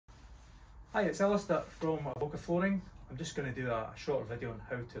Hi, it's Alistair from Boca Flooring. I'm just going to do a short video on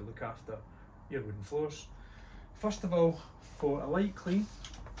how to look after your wooden floors. First of all, for a light clean,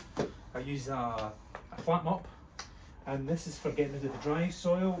 I use a flat mop, and this is for getting rid of the dry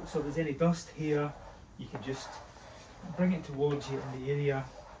soil. So if there's any dust here, you can just bring it towards you in the area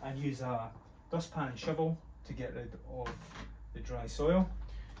and use a dustpan and shovel to get rid of the dry soil.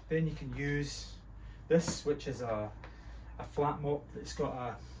 Then you can use this, which is a flat mop that's got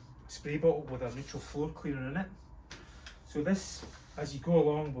a spray bottle with a neutral floor cleaner in it. So this, as you go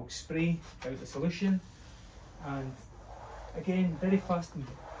along, will spray out the solution, and again, very fast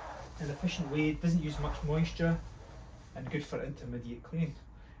and efficient way. It doesn't use much moisture and good for intermediate cleaning.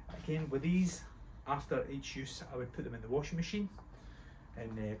 Again, with these, after each use, I would put them in the washing machine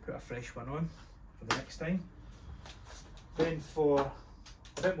and put a fresh one on for the next time. Then for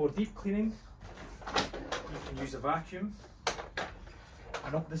a bit more deep cleaning, you can use a vacuum.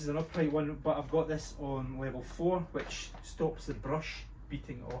 This is an upright one, but I've got this on level 4, which stops the brush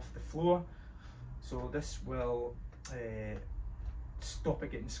beating off the floor. So this will stop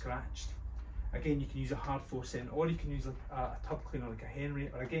it getting scratched. Again, you can use a hard force setting, or you can use a tub cleaner like a Henry,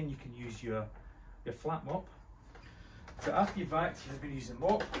 or again you can use your flat mop. So after you've vacuumed, you're going to use the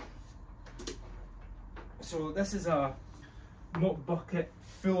mop. So this is a mop bucket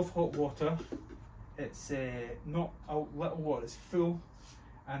full of hot water. It's not a little water, it's full.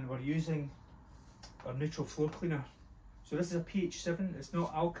 And we're using our neutral floor cleaner. So this is a pH 7, it's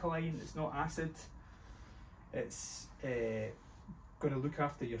not alkaline, it's not acid. It's going to look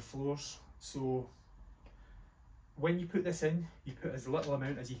after your floors. So when you put this in, you put as little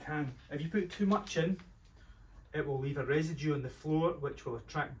amount as you can. If you put too much in, it will leave a residue on the floor which will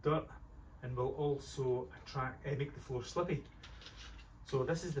attract dirt and will also make the floor slippy. So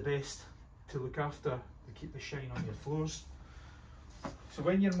this is the best to look after, to keep the shine on your floors. So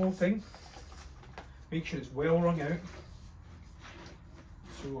when you're mopping, make sure it's well wrung out.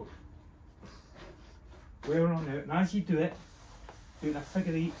 So well wrung out, and as you do it, doing a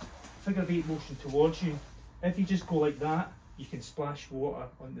figure eight motion towards you. If you just go like that, you can splash water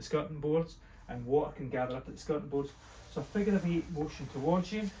on the skirting boards, and water can gather up at the skirting boards. So a figure of 8 motion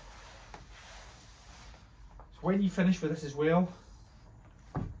towards you. So when you finish with this as well,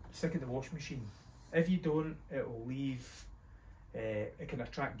 stick it in the washing machine. If you don't, it will leave. It can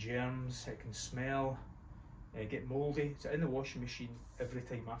attract germs, it can smell, get mouldy. So in the washing machine every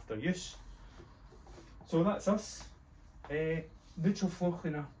time after use. So that's us. Neutral floor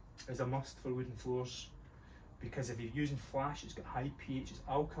cleaner is a must for wooden floors, because if you're using flash, it's got high pH, it's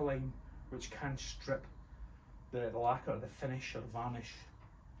alkaline, which can strip the lacquer, the finish or varnish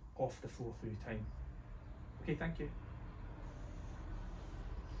off the floor through time. Okay, thank you.